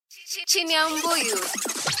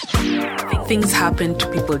Things happen to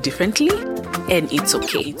people differently, and it's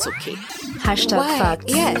okay. It's okay. Hashtag facts.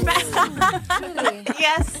 Yes.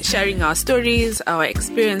 Yes. Sharing our stories, our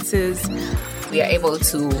experiences. We are able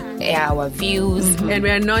to air our views. And we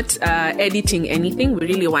are not editing anything. We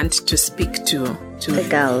really want to speak to The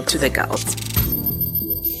girls. To the girls.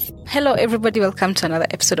 Hello, everybody. Welcome to another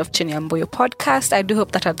episode of Chini Amboyo podcast. I do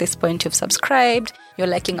hope that at this point you've subscribed, you're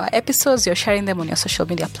liking our episodes, you're sharing them on your social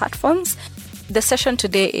media platforms. The session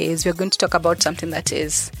today is we're going to talk about something that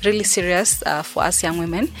is really serious for us young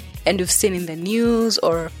women. And we've seen in the news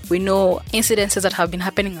or we know incidences that have been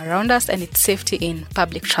happening around us, and it's safety in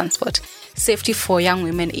public transport. Safety for young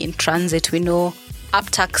women in transit. We know up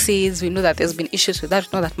taxis, we know that there's been issues with that.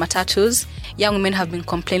 We know that matatus, young women have been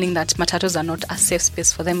complaining that matatus are not a safe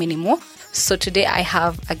space for them anymore. So today I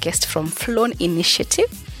have a guest from Flown Initiative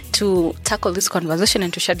to tackle this conversation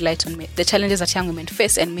and to shed light on the challenges that young women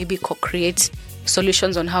face and maybe co-create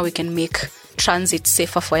solutions on how we can make transit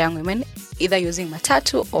safer for young women, either using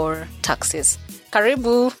matatu or taxis.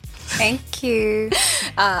 Karibu. Thank you.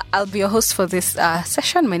 I'll be your host for this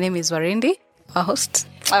session. My name is Warindi,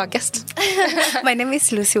 our guest. My name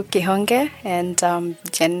is Lucy Ukihonge, and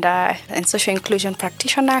gender and social inclusion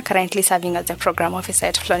practitioner, currently serving as the program officer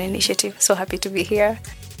at Flown Initiative. So happy to be here.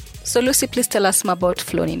 So Lucy, please tell us more about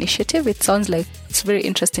Flown Initiative. It sounds like it's very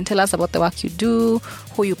interesting. Tell us about the work you do,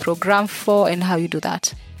 who you program for, and how you do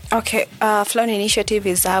that. Okay, Flown Initiative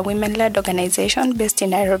is a women-led organization based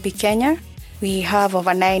in Nairobi, Kenya. We have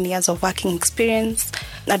over 9 years of working experience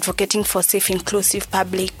advocating for safe, inclusive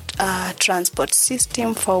public transport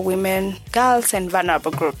system for women, girls, and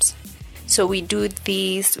vulnerable groups. So we do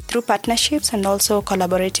these through partnerships and also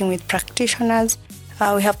collaborating with practitioners.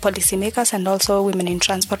 We have policymakers and also women in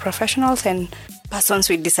transport professionals and persons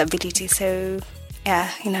with disabilities. So,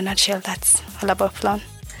 yeah, in a nutshell, that's all about Flown.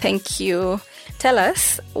 Thank you. Tell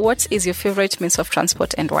us, what is your favorite means of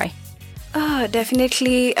transport and why?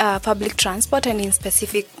 Definitely public transport, and in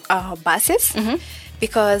specific buses. Mm-hmm.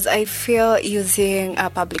 Because I feel using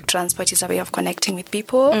public transport is a way of connecting with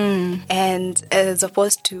people. And as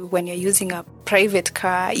opposed to when you're using a private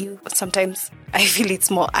car, I feel it's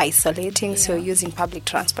more isolating. Yeah. So using public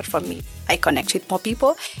transport for me, I connect with more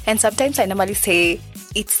people. And sometimes I normally say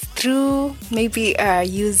it's through maybe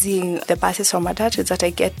using the buses from matatus that I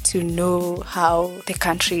get to know how the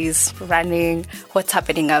country is running, what's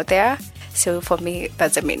happening out there. So for me,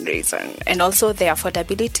 that's the main reason. And also the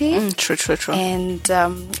affordability. True. And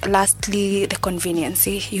lastly, the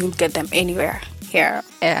conveniency. You'll get them anywhere here.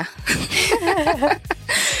 Yeah.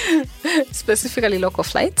 Specifically local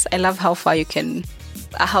flights. I love how fast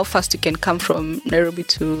you can come from Nairobi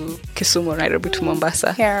to Kisumu, Nairobi to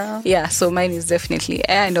Mombasa. Yeah, so mine is definitely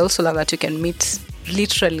air. And I also love that you can meet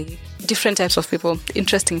literally different types of people,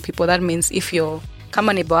 interesting people. That means if you're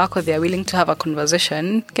kama neighbor wako, they are willing to have a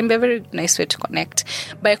conversation, can be a very nice way to connect.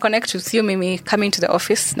 But I connect with you, mimi coming to the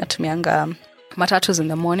office, natumianga matatus in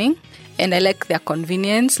the morning, and I like their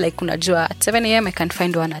convenience. Like unajua, at 7 a.m. I can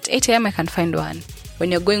find one, at 8 a.m. I can find one.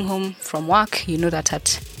 When you're going home from work, you know that at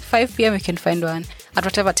 5 p.m. you can find one, at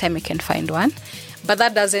whatever time you can find one. But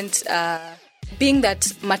that doesn't, being that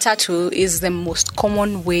matatu is the most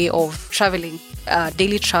common way of traveling,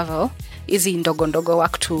 daily travel, easy ndogo,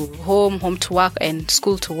 work to home to work, and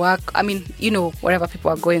school to work. I mean, wherever people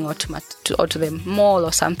are going, or to the mall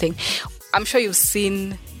or something. I'm sure you've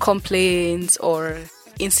seen complaints or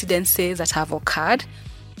incidences that have occurred.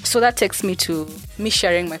 So that takes me to me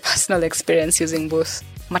sharing my personal experience using both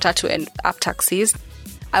matatu and up taxis.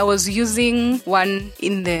 I was using one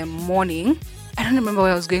in the morning. I don't remember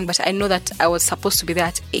where I was going, but I know that I was supposed to be there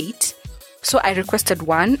at 8. So I requested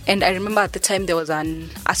one, and I remember at the time there was a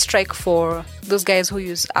strike for those guys who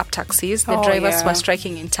use up taxis. The drivers were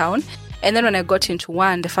striking in town. And then when I got into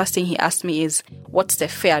one, the first thing he asked me is, what's the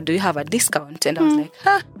fare? Do you have a discount? And I was like,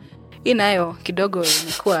 inayo kidogo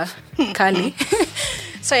imekuwa kali.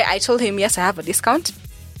 So I told him, yes, I have a discount.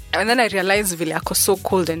 And then I realized vile ako so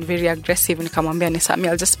cold and very aggressive. Nikamwambia nisami,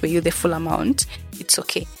 I'll just pay you the full amount. It's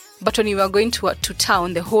okay. But when we were going to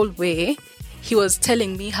town the whole way, he was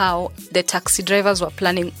telling me how the taxi drivers were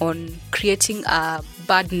planning on creating a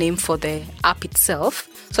bad name for the app itself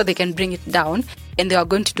so they can bring it down. And they are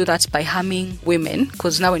going to do that by harming women.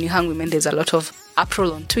 Because now when you harm women, there's a lot of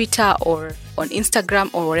uproar on Twitter or on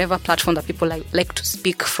Instagram or whatever platform that people like to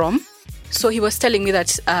speak from. So he was telling me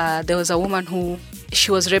that there was a woman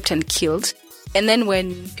she was raped and killed. And then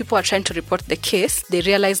when people are trying to report the case, they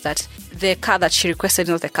realized that the car that she requested is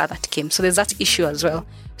not the car that came. So there's that issue as well.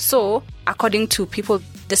 So according to people,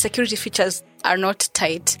 the security features are not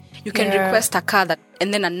tight. You can request a car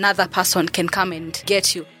and then another person can come and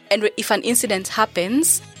get you. And if an incident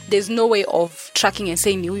happens, there's no way of tracking and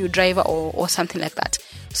saying you driver or something like that.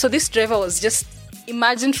 So this driver was just,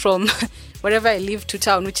 imagine from wherever I live to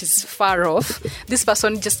town, which is far off, this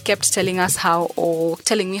person just kept telling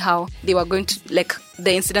me how they were going to, like,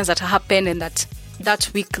 the incidents that happened, and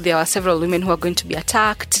that week there were several women who were going to be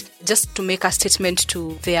attacked, just to make a statement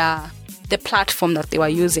to the platform that they were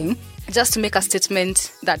using, just to make a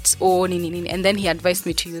statement that, and then he advised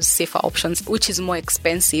me to use safer options, which is more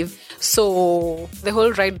expensive. So the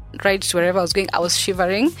whole ride to wherever I was going, I was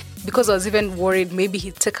shivering, because I was even worried maybe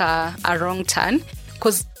he'd take a wrong turn,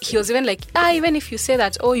 because he was even like, even if you say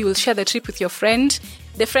that, you will share the trip with your friend,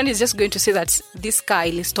 the friend is just going to say that this guy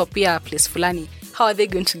will stop here, place fulani. How are they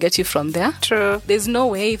going to get you from there? True. There's no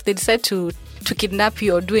way, if they decide to kidnap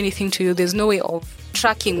you or do anything to you, there's no way of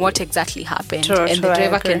tracking what exactly happened. True, the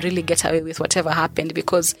driver can really get away with whatever happened,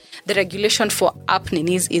 because the regulation for app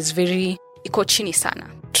ninis is very iko chini sana.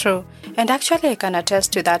 True. And actually I can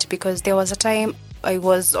attest to that, because there was a time I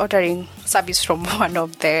was ordering service from one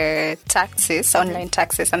of the taxis, online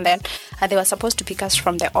taxis, and then they were supposed to pick us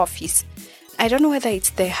from the office. I don't know whether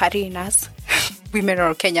it's the hurry in us, women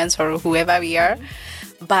or Kenyans or whoever we are,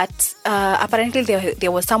 but apparently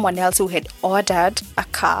there was someone else who had ordered a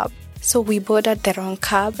cab. So we boarded the wrong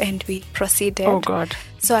cab and we proceeded. Oh, God.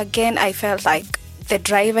 So again, I felt like the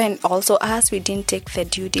driver and also us, we didn't take the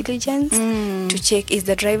due diligence to check, is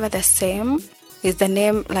the driver the same? Is the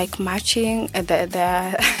name like matching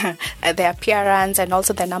the appearance and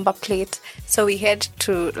also the number plate? So we had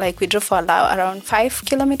to, we drove for around 5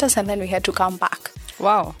 kilometers and then we had to come back.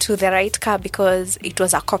 Wow. To the right car, because it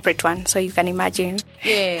was a corporate one. So you can imagine.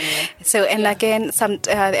 Yeah. So, and again,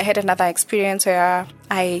 I had another experience where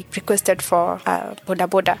I requested for boda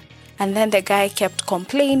boda. And then the guy kept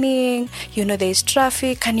complaining, there's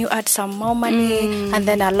traffic, can you add some more money? And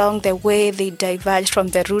then along the way, they diverged from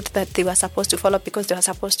the route that they were supposed to follow, because they were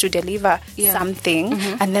supposed to deliver something.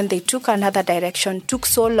 And then they took another direction, took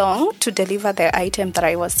so long to deliver the item that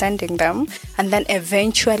I was sending them. And then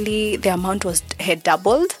eventually the amount had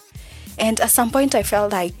doubled. And at some point I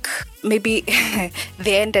felt like maybe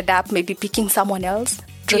they ended up maybe picking someone else,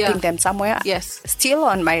 dropping them somewhere. Yes. Still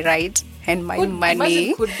on my ride and my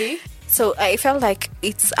money. Could be. So I felt like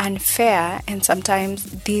it's unfair, and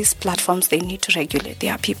sometimes these platforms, they need to regulate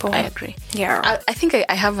their people. I agree. Yeah. I think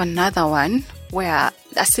I have another one, where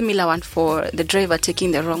a similar one for the driver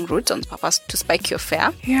taking the wrong route on purpose to spike your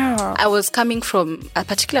fare. Yeah. I was coming from a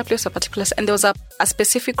particular place, and there was a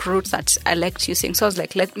specific route that I liked using. So I was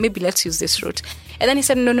like, let's use this route. And then he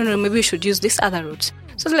said, no, maybe we should use this other route.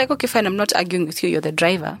 So I was like, okay, fine, I'm not arguing with you, you're the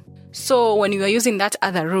driver. So when we were using that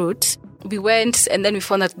other route, we went and then we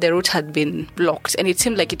found that the route had been blocked, and it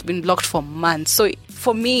seemed like it'd been blocked for months. So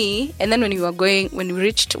for me, and then when we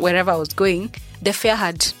reached wherever I was going, the fare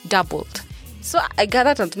had doubled. So I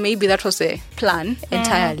gathered that maybe that was a plan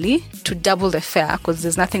entirely to double the fare, because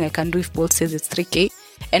there's nothing I can do if Bolt says it's 3K,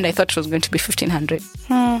 and I thought it was going to be 1,500.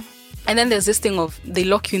 And then there's this thing of they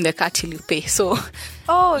lock you in the car till you pay. So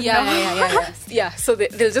yeah. So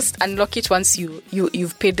they'll just unlock it once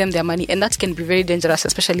you've paid them their money, and that can be very dangerous,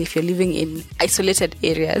 especially if you're living in isolated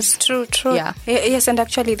areas. True. Yeah. Yes, and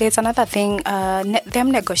actually there's another thing,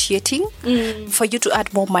 them negotiating for you to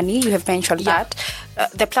add more money. You have mentioned that.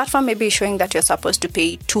 The platform may be showing that you're supposed to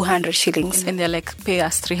pay 200 shillings. And they're like, pay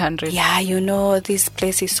us 300. Yeah, this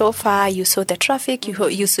place is so far. You saw the traffic.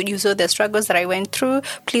 You saw the struggles that I went through.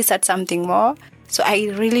 Please add something more. So I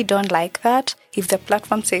really don't like that. If the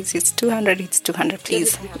platform says it's 200, it's 200,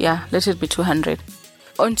 please. Yeah, let it be 200.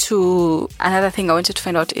 On to another thing I wanted to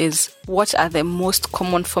find out is, what are the most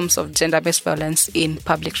common forms of gender-based violence in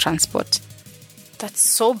public transport? That's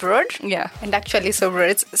so broad. Yeah. And actually so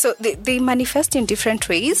broad. So they manifest in different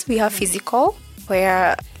ways. We have physical,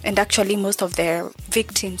 and actually most of their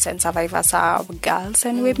victims and survivors are girls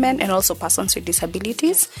and women, and also persons with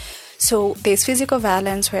disabilities. So there's physical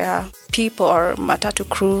violence where people or matatu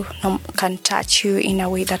crew can touch you in a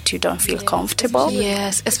way that you don't feel comfortable.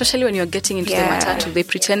 Yes, especially when you're getting into the matatu. They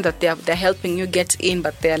pretend that they're helping you get in,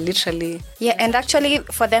 but they're literally... Yeah, and actually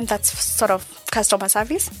for them that's sort of customer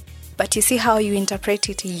service. But you see how you interpret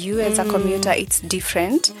it, you as a commuter, it's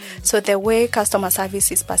different. So the way customer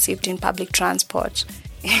service is perceived in public transport,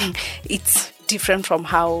 it's different from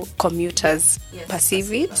how commuters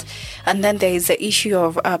perceive it. And then there is the issue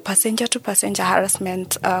of passenger-to-passenger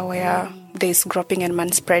harassment, where there's groping and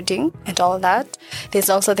manspreading and all that. There's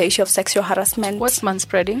also the issue of sexual harassment. What's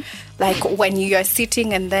manspreading? Like when you're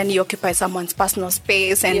sitting and then you occupy someone's personal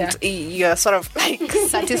space and you're sort of like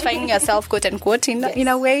satisfying yourself, quote unquote, in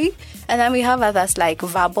a way. And then we have others like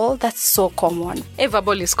verbal. That's so common.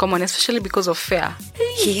 Verbal is common, especially because of fare.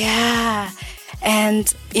 Yeah.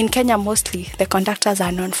 And in Kenya, mostly, the conductors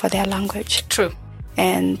are known for their language. True.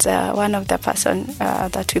 And one of the person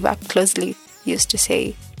that we work closely used to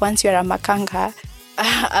say, once you're a makanga,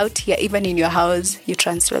 out here, even in your house, you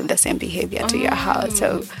transfer the same behavior to your house.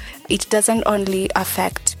 So it doesn't only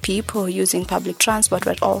affect people using public transport,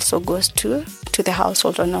 but also goes to the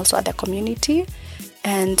household and also the community.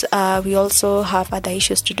 And we also have other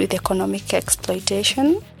issues to do with economic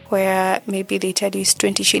exploitation, where maybe they tell you it's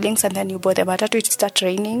 20 shillings and then you board the matatu, it starts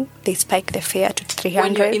raining, they spike the fare to 300.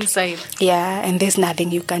 When you're inside. Yeah, and there's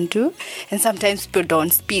nothing you can do. And sometimes people don't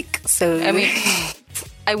speak. So I mean,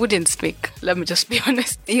 I wouldn't speak. Let me just be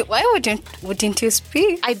honest. Why wouldn't you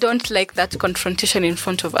speak? I don't like that confrontation in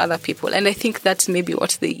front of other people. And I think that's maybe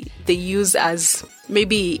what they use as,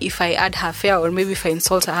 maybe if I add her fare or maybe if I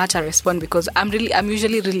insult her, to respond, because I'm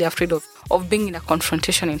usually really afraid of being in a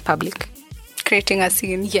confrontation in public. Creating a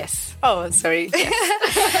scene. Yes. Oh, sorry.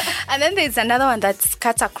 Yes. And then there's another one that's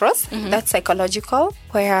cut across. That's psychological,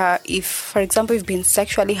 where if, for example, you've been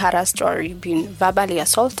sexually harassed or you've been verbally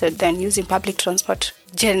assaulted, then using public transport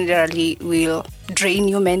generally will drain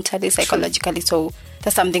you mentally, psychologically. So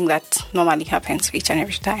that's something that normally happens each and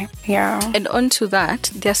every time. Yeah. And on to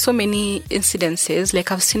that, there are so many incidences, like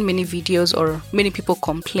I've seen many videos or many people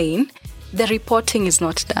complain. The reporting is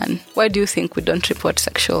not done. Why do you think we don't report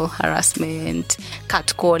sexual harassment,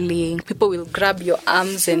 catcalling? People will grab your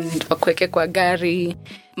arms and wakweke kwa gari,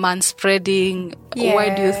 manspreading. Yeah.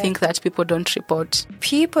 Why do you think that people don't report?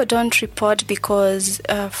 People don't report because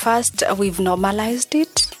first, we've normalized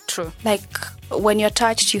it. True. Like when you're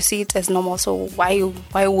touched, you see it as normal. So why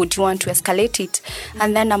would you want to escalate it?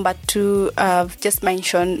 And then number two, just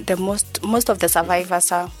mentioned most of the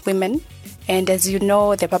survivors are women. And as you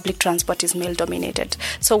know, the public transport is male-dominated.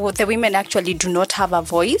 So the women actually do not have a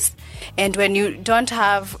voice. And when you don't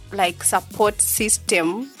have, like, support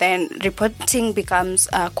system, then reporting becomes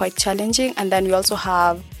quite challenging. And then we also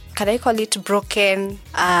have, can I call it broken,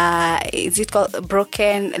 is it called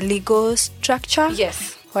broken legal structure?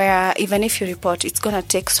 Yes. Where even if you report, it's going to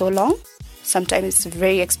take so long. Sometimes it's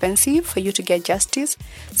very expensive for you to get justice.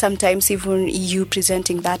 Sometimes even you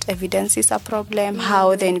presenting that evidence is a problem,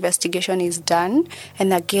 how the investigation is done.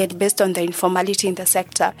 And again, based on the informality in the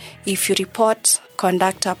sector, if you report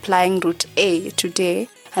conductor applying route A today,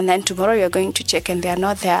 and then tomorrow you're going to check and they're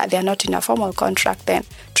not there, they're not in a formal contract, then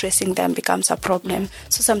tracing them becomes a problem.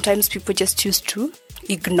 So sometimes people just choose to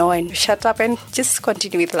ignore and shut up and just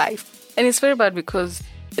continue with life. And it's very bad because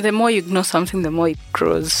the more you ignore something, the more it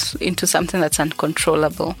grows into something that's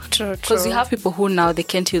uncontrollable. True. Because you have people who now they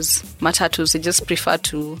can't use matatus. They just prefer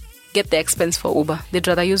to get the expense for Uber. They'd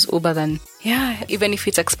rather use Uber than, even if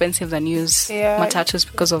it's expensive, than use matatus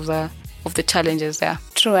because of the challenges there.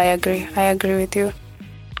 True, I agree with you.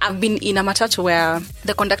 I've been in a matatu where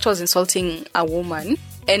the conductor was insulting a woman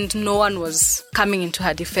and no one was coming into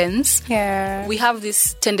her defense. Yeah. We have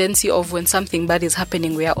this tendency of when something bad is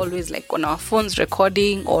happening, we are always like on our phones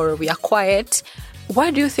recording or we are quiet. Why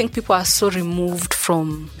do you think people are so removed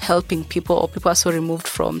from helping people, or people are so removed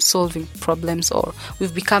from solving problems, or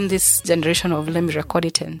we've become this generation of let me record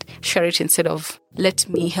it and share it instead of let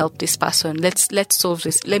me help this person, let's solve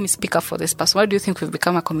this, let me speak up for this person? Why do you think we've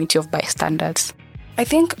become a community of bystanders? I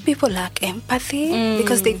think people lack empathy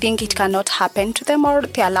because they think it cannot happen to them or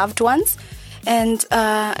their loved ones. And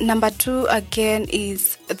number two, again,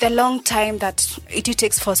 is the long time that it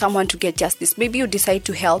takes for someone to get justice. Maybe you decide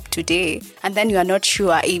to help today and then you are not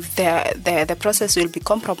sure if the process will be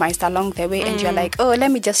compromised along the way. And you're like, oh,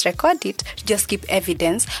 let me just record it, just keep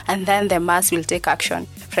evidence, and then the mass will take action.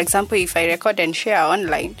 For example, if I record and share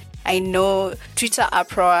online, I know Twitter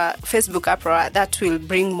uproar, Facebook uproar, that will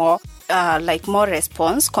bring more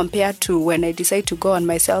response compared to when I decide to go on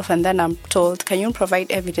myself and then I'm told, can you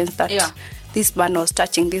provide evidence that this man was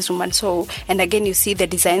touching this woman? So, and again, you see the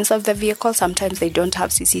designs of the vehicle. Sometimes they don't have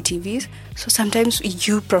CCTVs. So sometimes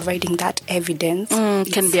you providing that evidence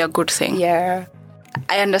can be a good thing. Yeah.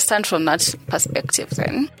 I understand from that perspective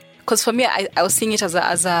then. Because for me, I was seeing it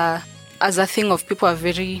as a thing of people are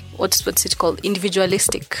very, what's it called,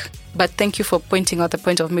 individualistic. But thank you for pointing out the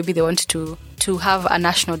point of maybe they want to have a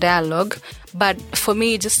national dialogue. But for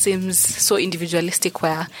me, it just seems so individualistic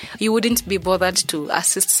where you wouldn't be bothered to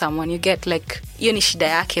assist someone. You get like, hiyo ni shida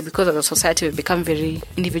yake, because of the society we've become very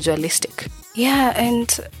individualistic. Yeah,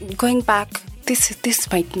 and going back,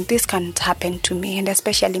 this can't happen to me, and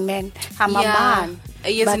especially men. I'm a man.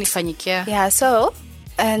 Yeah, so,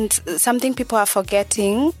 and something people are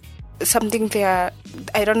forgetting,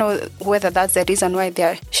 I don't know whether that's the reason why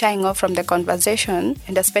they're shying off from the conversation,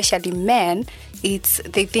 and especially men, they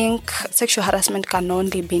think sexual harassment can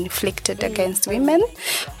only be inflicted against women.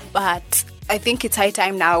 But I think it's high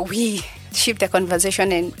time now we shift the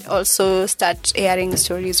conversation and also start airing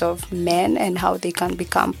stories of men and how they can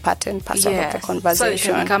become part and parcel of the conversation.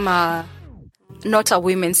 So it can become not a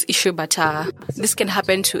women's issue, but this can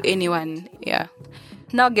happen to anyone. Yeah.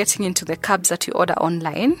 Now getting into the cabs that you order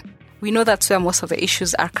online, we know that's where most of the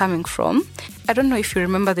issues are coming from. I don't know if you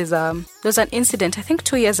remember, there was an incident, I think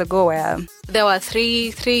 2 years ago, where there were a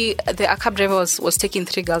cab driver was taking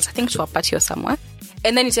 3 girls, I think, to a party or somewhere.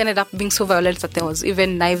 And then it ended up being so violent that there was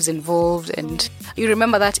even knives involved. And you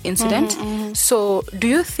remember that incident? So do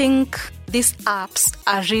you think these apps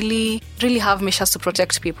are really have measures to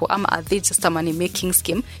protect people? Are they just a money-making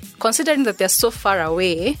scheme? Considering that they're so far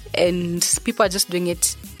away and people are just doing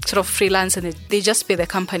it sort of freelance and they just pay the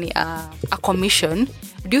company a commission,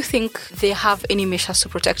 do you think they have any measures to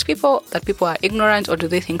protect people, that people are ignorant, or do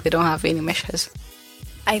they think they don't have any measures?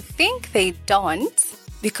 I think they don't.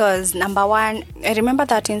 Because number one, I remember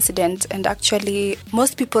that incident, and actually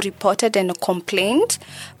most people reported and complained,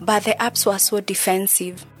 but the apps were so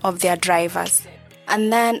defensive of their drivers.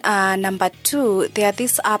 And then number two, there are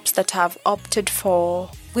these apps that have opted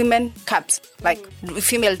for women cabs, like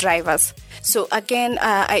female drivers. So again,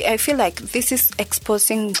 I feel like this is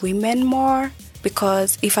exposing women more,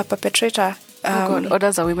 because if a perpetrator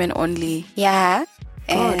orders are women only. Yeah.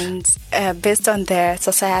 And based on their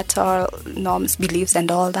societal norms, beliefs,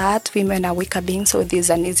 and all that, women are weaker beings, so this is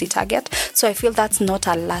an easy target. So I feel that's not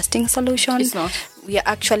a lasting solution. It's not. We are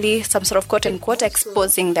actually some sort of quote-unquote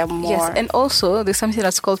exposing them more. Yes, and also there's something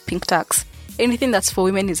that's called pink tax. Anything that's for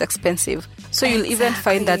women is expensive. So you'll even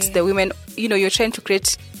find that the women, you're trying to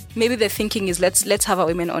create, maybe the thinking is let's have a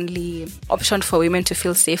women-only option for women to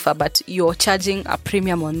feel safer, but you're charging a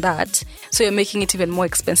premium on that. So you're making it even more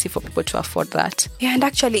expensive for people to afford that. Yeah, and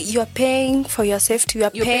actually you're paying for your safety.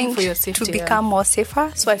 You're paying for your safety to become more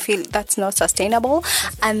safer. So I feel that's not sustainable.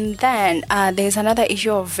 And then there's another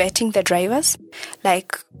issue of vetting the drivers.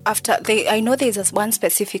 Like I know there's one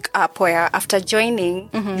specific app where after joining,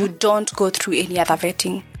 you don't go through any other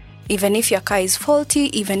vetting. Even if your car is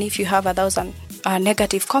faulty, even if you have 1,000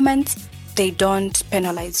 negative comments, they don't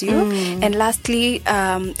penalize you. And lastly,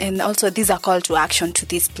 and also these are call to action to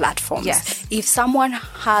these platforms. Yes. If someone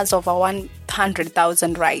has over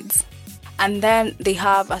 100,000 rides and then they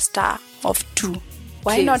have a star of 2,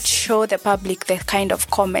 why not show the public the kind of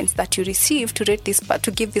comments that you receive to rate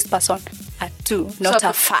to give this person a 2, not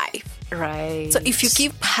a 5? Right. So if you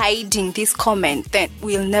keep hiding this comment, then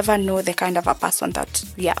we'll never know the kind of a person that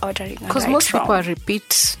we are ordering. Because most people are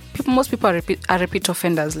repeat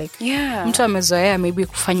offenders. Like, mtu amezoea maybe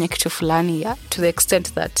kufanya kitu fulani, to the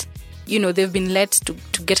extent that they've been let to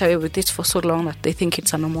get away with it for so long that they think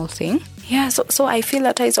it's a normal thing. Yeah, so I feel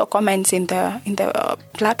that ISO comments in the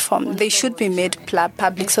platform, they should be made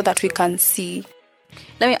public so that we can see.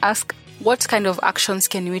 Let me ask, what kind of actions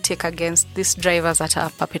can we take against these drivers that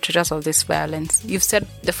are perpetrators of this violence? You've said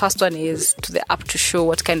the first one is to the app to show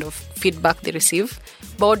what kind of feedback they receive.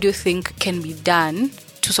 But what do you think can be done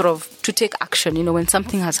to take action, when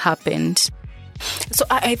something has happened? So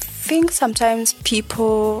I think sometimes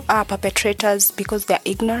people are perpetrators because they're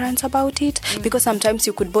ignorant about it. Because sometimes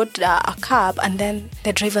you could board a cab and then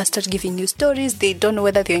the driver starts giving you stories. They don't know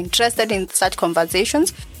whether they're interested in such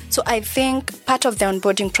conversations. So I think part of the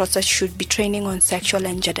onboarding process should be training on sexual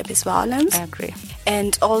and gender-based violence. I agree.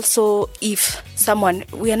 And also, if someone,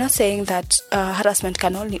 we are not saying that harassment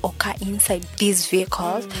can only occur inside these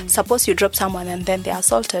vehicles. Suppose you drop someone and then they're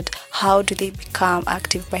assaulted. How do they become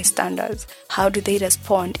active bystanders? How do they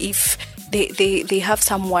respond if they have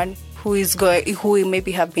someone who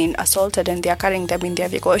maybe have been assaulted and they are carrying them in their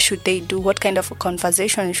vehicle? What should they do? What kind of a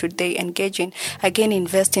conversation should they engage in? Again,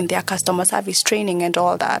 invest in their customer service training and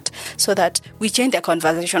all that, so that we change the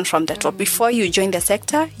conversation from the top. Before you join the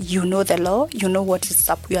sector, you know the law, you know what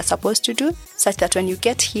you are supposed to do, such that when you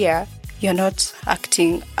get here, you're not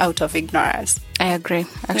acting out of ignorance. I agree.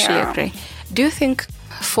 Actually, agree. Do you think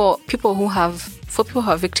for people who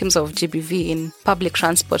are victims of GBV in public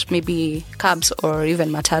transport, maybe cabs or even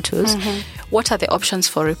matatus, what are the options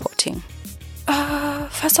for reporting?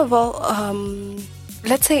 First of all,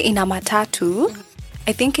 let's say in a matatu,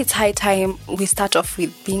 I think it's high time we start off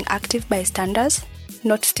with being active bystanders,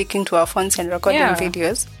 not sticking to our phones and recording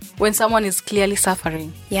videos. When someone is clearly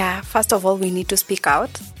suffering. Yeah, first of all, we need to speak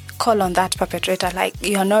out, call on that perpetrator like,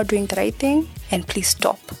 you're not doing the right thing and please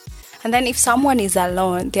stop. And then if someone is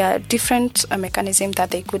alone, there are different mechanisms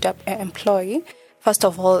that they could employ. First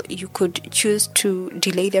of all, you could choose to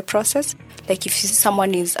delay the process. Like if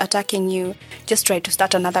someone is attacking you, just try to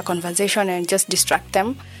start another conversation and just distract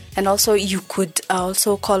them. And also you could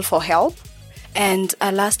also call for help. And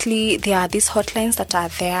lastly, there are these hotlines that are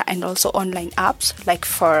there and also online apps. Like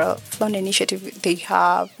for Flown Initiative,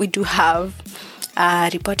 we do have a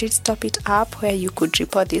Report It, Stop It app where you could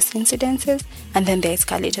report these incidences and then they're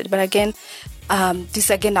escalated. But again, this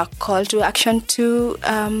again a call to action to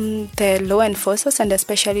the law enforcers and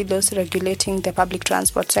especially those regulating the public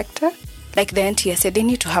transport sector. Like the NTSA, they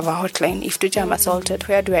need to have a hotline. If I'm assaulted,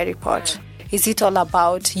 where do I report? Is it all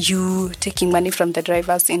about you taking money from the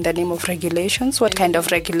drivers in the name of regulations? What kind of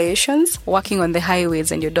regulations? Working on the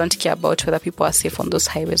highways and you don't care about whether people are safe on those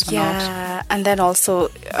highways or not. Yeah, and then also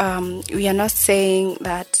we are not saying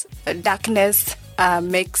that darkness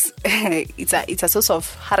makes it's a source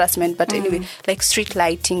of harassment, but anyway, like street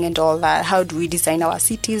lighting and all that. How do we design our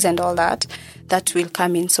cities and all that? That will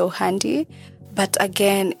come in so handy. But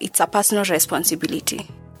again, it's a personal responsibility.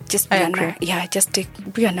 Just be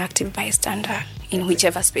be an active bystander in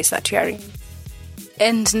whichever space that you are in.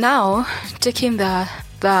 And now, taking the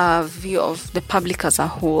view of the public as a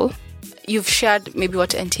whole, you've shared maybe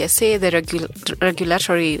what NTSA, the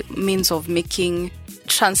regulatory means of making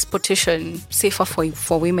transportation safer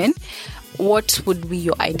for women. What would be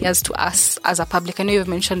your ideas to us as a public? I know you've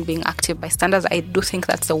mentioned being active bystanders. I do think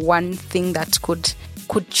that's the one thing that could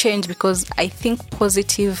change, because I think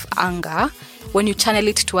positive anger, when you channel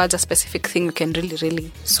it towards a specific thing, you can really,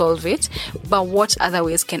 really solve it. But what other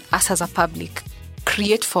ways can us as a public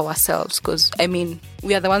create for ourselves? Because, I mean,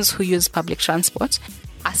 we are the ones who use public transport,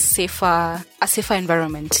 a safer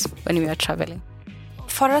environment when we are traveling.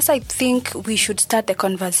 For us, I think we should start the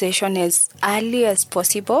conversation as early as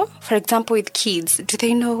possible. For example, with kids, do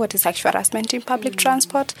they know what is sexual harassment in public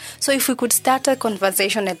transport? So if we could start a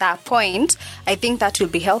conversation at that point, I think that will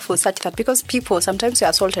be helpful, such that because people, sometimes you're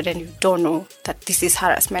assaulted and you don't know that this is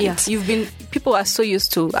harassment. Yes, people are so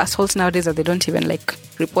used to assaults nowadays that they don't even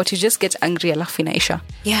report. You just get angry, alafu inaisha.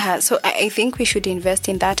 Yeah, so I think we should invest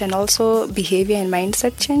in that, and also behavior and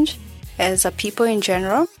mindset change as a people in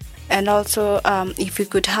general. And also, if we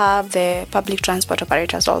could have the public transport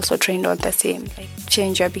operators also trained on the same, like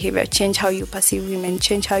change your behavior, change how you perceive women,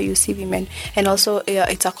 change how you see women. And also,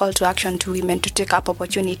 it's a call to action to women to take up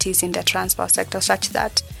opportunities in the transport sector such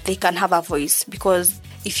that they can have a voice. Because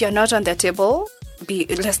if you're not on the table, be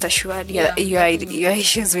rest assured your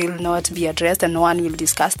issues will not be addressed and no one will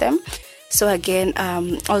discuss them. So again,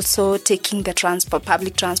 also taking the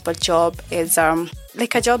public transport job is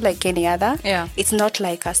like a job like any other. Yeah. It's not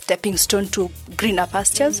like a stepping stone to greener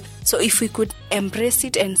pastures. So if we could embrace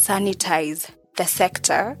it and sanitize the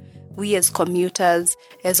sector, we as commuters,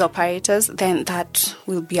 as operators, then that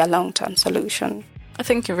will be a long-term solution.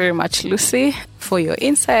 Thank you very much, Lucy, for your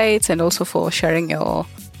insights and also for sharing your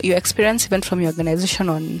experience even from your organization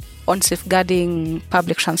on safeguarding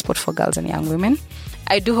public transport for girls and young women.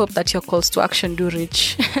 I do hope that your calls to action do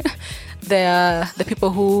reach the people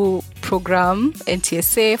who program.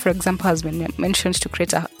 NTSA, for example, has been mentioned to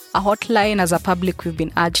create a hotline. As a public, we've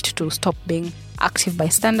been urged to stop being active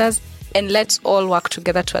bystanders, and let's all work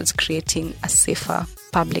together towards creating a safer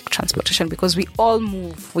public transportation, because we all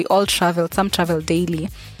move, we all travel, some travel daily,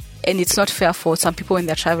 and it's not fair for some people when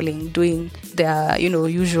they're traveling, doing their,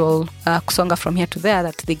 usual kusonga from here to there,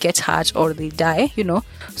 that they get hurt or they die,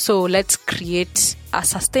 So let's create a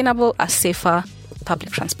sustainable, a safer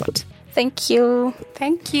public transport. Thank you.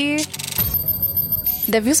 Thank you.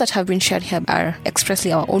 The views that have been shared here are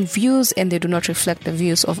expressly our own views, and they do not reflect the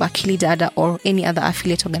views of Akili Dada or any other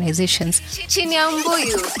affiliate organizations. Chini ya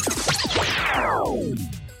mbuyu.